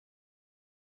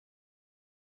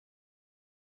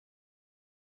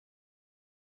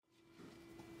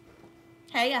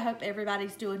Hey, I hope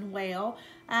everybody's doing well.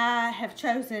 I have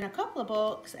chosen a couple of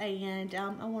books and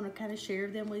I want to kind of share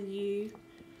them with you.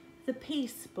 The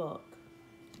Peace book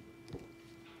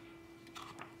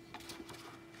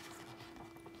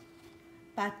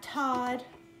by Todd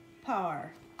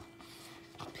Parr.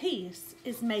 Peace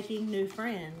is making new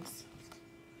friends.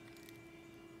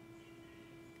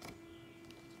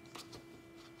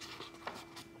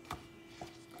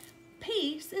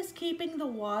 Peace is keeping the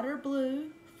water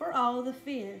blue for all the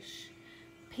fish.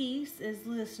 Peace is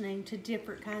listening to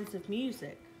different kinds of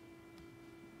music.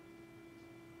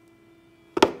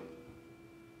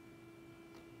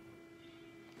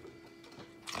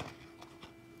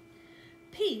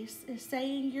 Peace is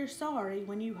saying you're sorry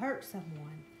when you hurt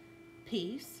someone.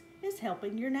 Peace is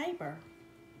helping your neighbor.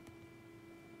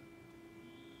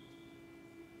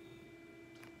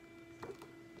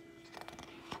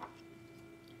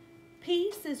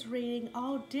 Peace is reading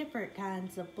all different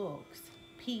kinds of books.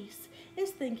 Peace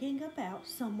is thinking about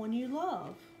someone you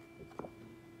love.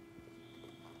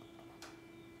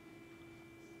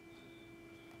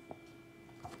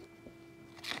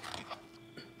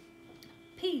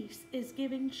 Peace is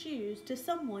giving shoes to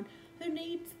someone who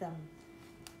needs them.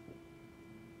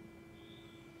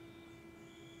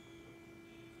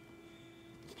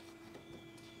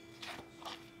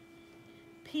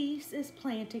 Peace is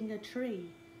planting a tree.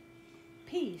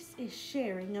 Peace is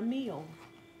sharing a meal.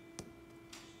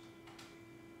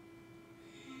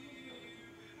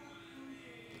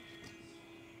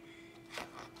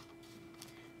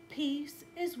 Peace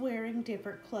is wearing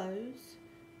different clothes.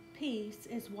 Peace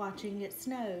is watching it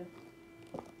snow.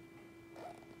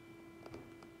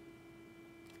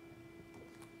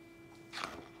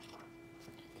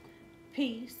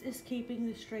 Peace is keeping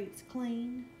the streets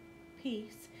clean.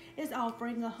 Peace is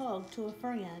offering a hug to a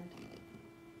friend.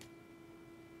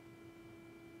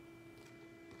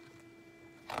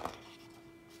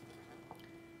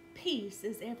 Peace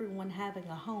is everyone having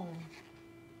a home.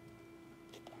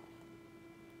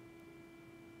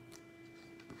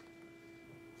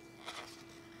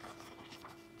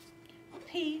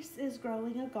 Peace is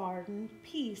growing a garden.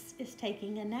 Peace is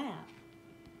taking a nap.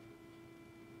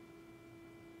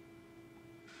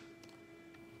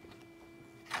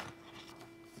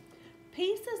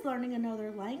 Peace is learning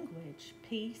another language.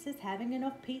 Peace is having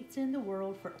enough pizza in the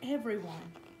world for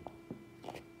everyone.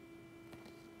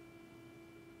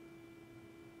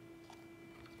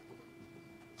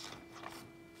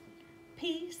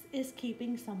 Peace is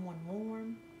keeping someone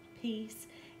warm. Peace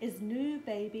is new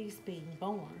babies being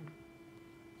born.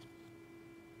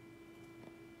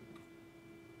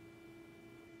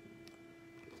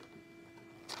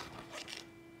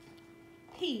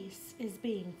 Peace is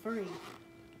being free.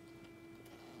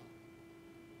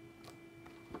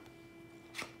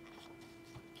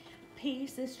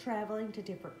 Peace is traveling to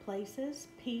different places.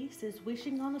 Peace is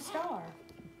wishing on a star.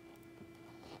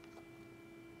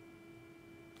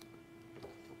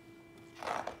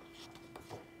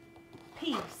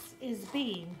 Peace is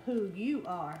being who you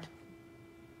are.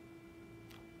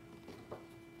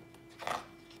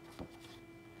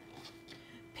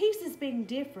 Peace is being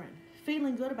different,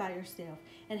 feeling good about yourself,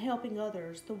 and helping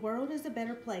others. The world is a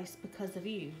better place because of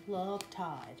you. Love,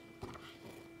 Todd.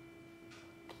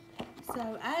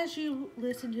 So as you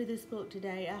listen to this book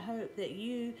today, I hope that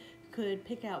you could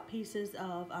pick out pieces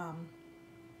of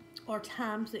or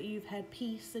times that you've had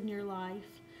peace in your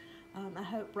life. I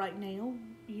hope right now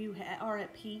you are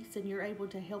at peace and you're able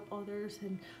to help others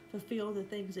and fulfill the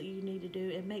things that you need to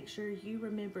do, and make sure you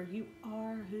remember you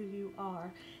are who you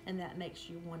are, and that makes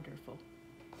you wonderful.